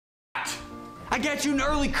I got you an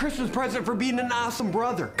early Christmas present for being an awesome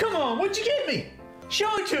brother. Come on, what'd you get me? Show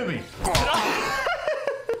it to me.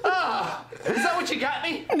 Is that what you got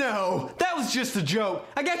me? No, that was just a joke.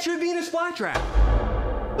 I got you a Venus flytrap.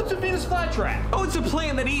 What's a Venus flytrap? Oh, it's a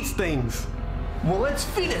plant that eats things. Well, let's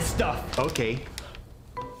feed it stuff. Okay.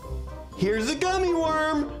 Here's a gummy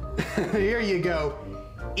worm. Here you go.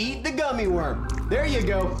 Eat the gummy worm. There you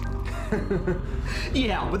go.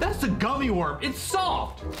 Yeah, but that's a gummy worm. It's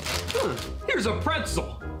soft. Here's a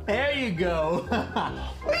pretzel. There you go.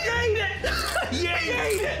 You ate it. Yeah, you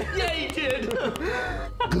ate it. Yeah, you did.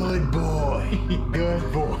 Good boy.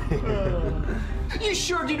 Good boy. You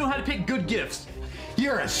sure do know how to pick good gifts.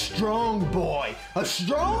 You're a strong boy. A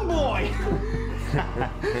strong boy.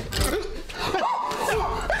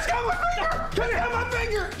 Oh, it's got my finger. Can it have my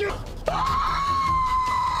finger?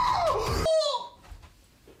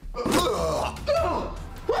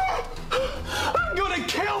 I'm gonna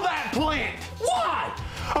kill that plant. Why?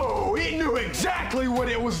 Oh, it knew exactly what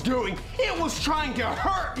it was doing. It was trying to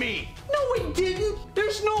hurt me. No, it didn't.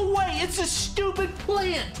 There's no way. It's a stupid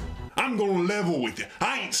plant. I'm gonna level with you.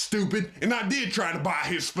 I ain't stupid, and I did try to bite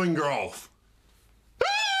his finger off.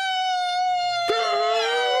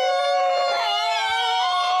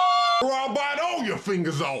 Or I'll bite all your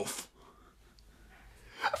fingers off.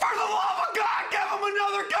 For the love of God, give him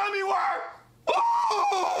another gummy worm.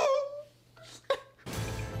 Oh!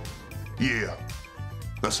 Yeah,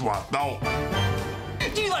 that's what I thought.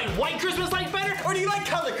 Do you like white Christmas lights better? Or do you like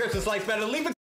color Christmas lights better? Leave a